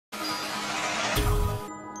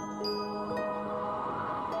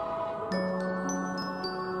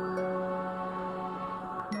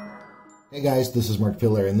Hey guys, this is Mark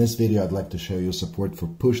Pillar. In this video I'd like to show you support for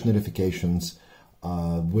push notifications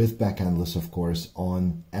with backendless, of course,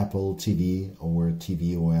 on Apple TV or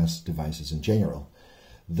tvOS devices in general.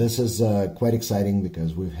 This is quite exciting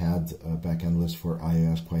because we've had backendless for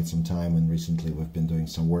iOS quite some time, and recently we've been doing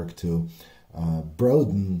some work to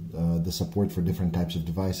broaden the support for different types of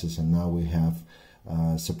devices, and now we have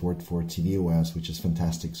support for tvOS, which is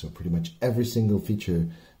fantastic. So pretty much every single feature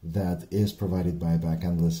that is provided by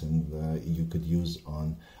backendless and you could use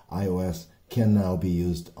on iOS can now be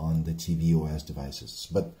used on the tvOS devices.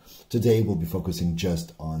 But today we'll be focusing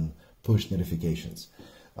just on push notifications.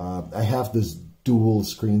 I have this dual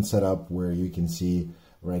screen set up where you can see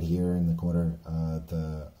right here in the corner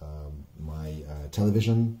my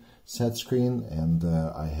television set screen, and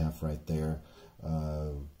I have right there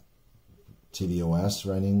tvOS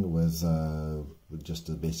running with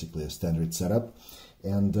just basically a standard setup.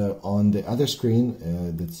 And on the other screen,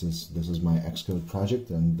 this is my Xcode project,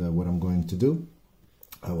 and what I'm going to do,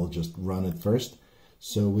 I will just run it first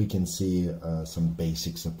so we can see some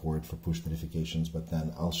basic support for push notifications, but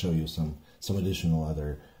then I'll show you some additional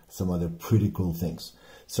other pretty cool things.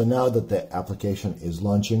 So now that the application is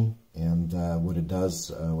launching, and what it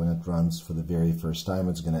does when it runs for the very first time,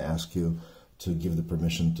 it's going to ask you to give the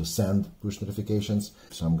permission to send push notifications.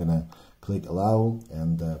 So I'm going to click allow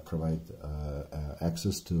and provide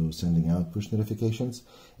access to sending out push notifications.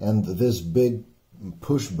 And this big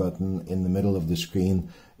push button in the middle of the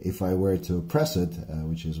screen, if I were to press it,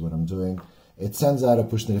 which is what I'm doing, it sends out a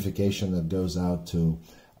push notification that goes out to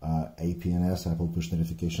APNS, Apple Push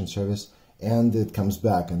Notification Service, and it comes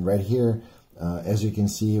back. And right here, as you can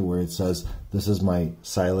see where it says, this is my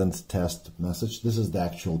silent test message, this is the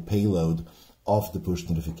actual payload of the push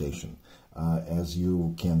notification. As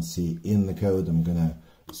you can see in the code, I'm gonna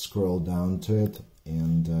scroll down to it,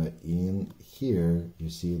 and in here you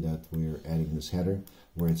see that we're adding this header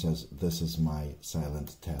where it says this is my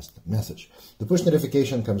silent test message. The push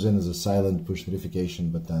notification comes in as a silent push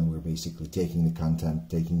notification, but then we're basically taking the content,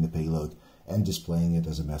 taking the payload, and displaying it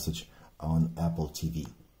as a message on Apple TV.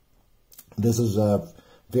 This is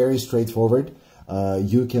very straightforward.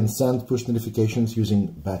 You can send push notifications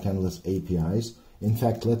using backendless APIs. In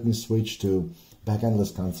fact, let me switch to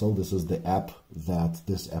backendless console. This is the app that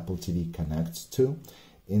this Apple TV connects to.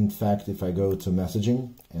 In fact, if I go to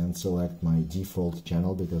messaging and select my default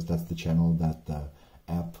channel, because that's the channel that the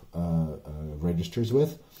app registers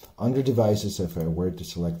with, under devices, if I were to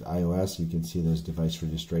select iOS, you can see there's device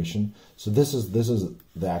registration. So this is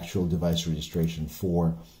the actual device registration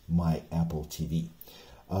for my Apple TV.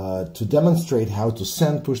 To demonstrate how to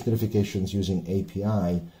send push notifications using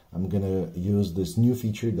API, I'm going to use this new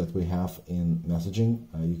feature that we have in messaging.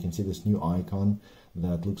 You can see this new icon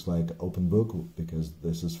that looks like open book, because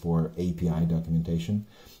this is for API documentation.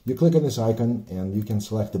 You click on this icon and you can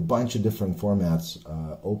select a bunch of different formats: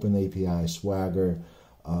 Open API, Swagger,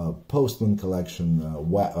 Postman Collection,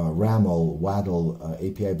 RAML, Waddle,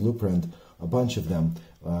 API Blueprint, a bunch of them.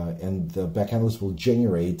 And the backendless will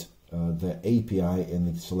generate the API in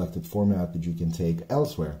the selected format that you can take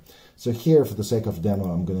elsewhere. So here, for the sake of demo,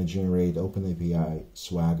 I'm going to generate OpenAPI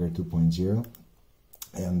Swagger 2.0,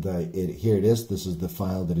 and here it is. This is the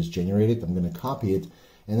file that is generated. I'm going to copy it,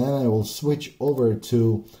 and then I will switch over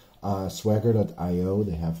to swagger.io.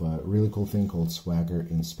 They have a really cool thing called Swagger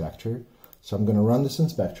Inspector. So I'm going to run this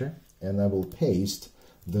inspector, and I will paste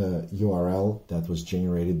the URL that was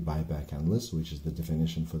generated by backendless, which is the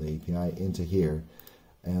definition for the API, into here.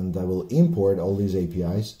 And I will import all these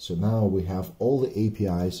APIs. So now we have all the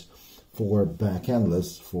APIs for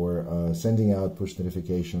backendless, for sending out push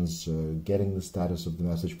notifications, getting the status of the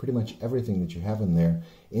message, pretty much everything that you have in there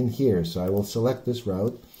in here. So I will select this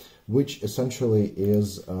route, which essentially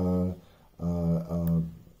is the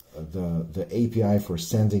API for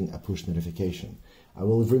sending a push notification. I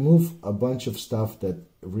will remove a bunch of stuff that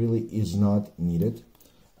really is not needed,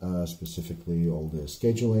 specifically all the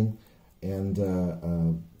scheduling. And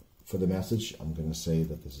for the message, I'm going to say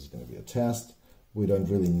that this is going to be a test. We don't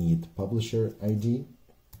really need publisher ID.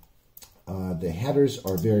 The headers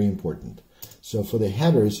are very important. So for the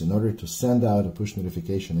headers, in order to send out a push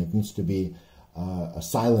notification, it needs to be a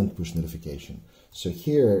silent push notification. So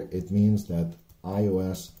here it means that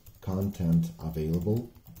iOS content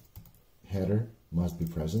available header must be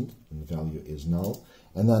present, and the value is null.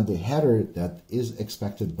 And then the header that is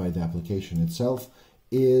expected by the application itself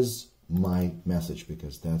is my message,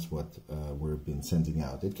 because that's what we've been sending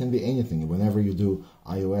out. It can be anything. Whenever you do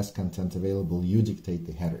iOS content available, you dictate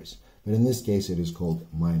the headers. But in this case, it is called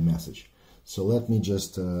my message. So let me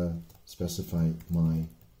just specify my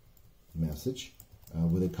message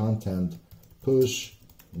with the content push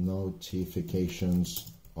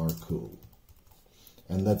notifications are cool.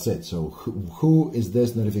 And that's it. So who is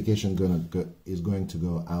this notification going to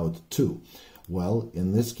go out to? Well,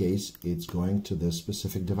 in this case, it's going to this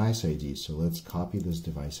specific device ID. So let's copy this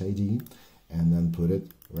device ID and then put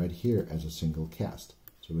it right here as a single cast.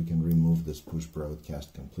 So we can remove this push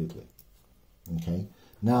broadcast completely. Okay.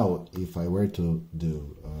 Now, if I were to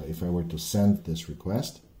send this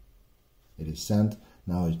request, it is sent.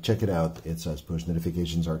 Now check it out. It says push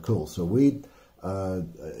notifications are cool. So to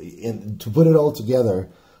put it all together,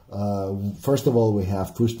 first of all, we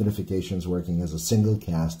have push notifications working as a single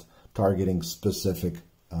cast, targeting specific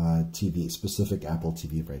specific Apple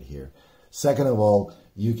TV right here. Second of all,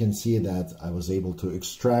 you can see that I was able to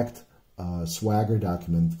extract a Swagger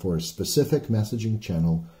document for a specific messaging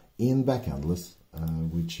channel in Backendless,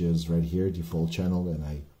 which is right here, default channel, and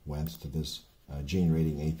I went to this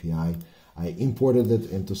generating API. I imported it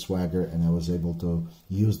into Swagger, and I was able to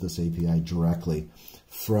use this API directly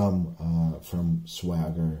from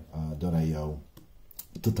swagger.io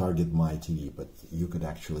to target my TV. But you could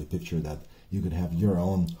actually picture that you could have your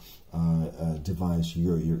own device,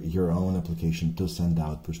 your own application to send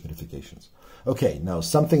out push notifications. Okay, now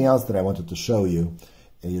something else that I wanted to show you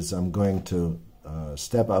is I'm going to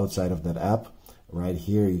step outside of that app. Right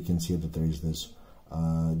here, you can see that there is this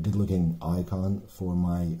good-looking icon for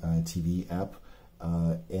my TV app.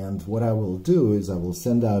 And what I will do is I will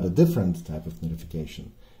send out a different type of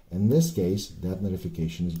notification. In this case, that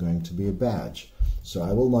notification is going to be a badge. So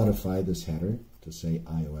I will modify this header to say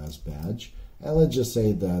iOS badge. And let's just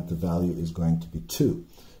say that the value is going to be 2.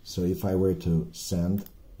 So if I were to send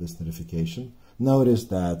this notification, notice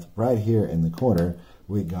that right here in the corner,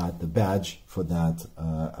 we got the badge for that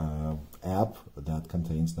app that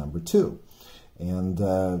contains number 2. And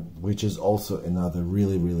which is also another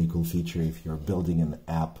really cool feature. If you're building an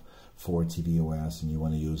app for tvOS and you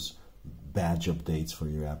want to use badge updates for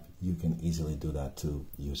your app, you can easily do that too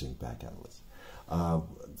using Backendless.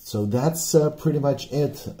 So that's pretty much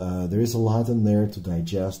it. There is a lot in there to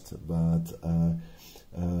digest, but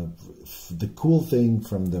the cool thing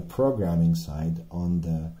from the programming side on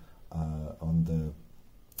the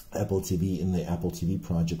Apple TV, in the Apple TV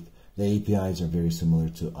project, the APIs are very similar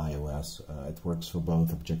to iOS. It works for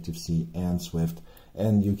both Objective-C and Swift,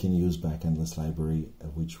 and you can use Backendless library,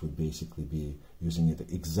 which would basically be using it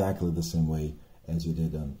exactly the same way as you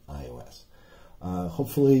did on iOS.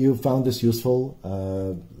 Hopefully you found this useful.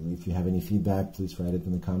 If you have any feedback, please write it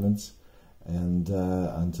in the comments. And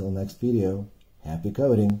until next video, happy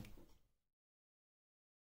coding!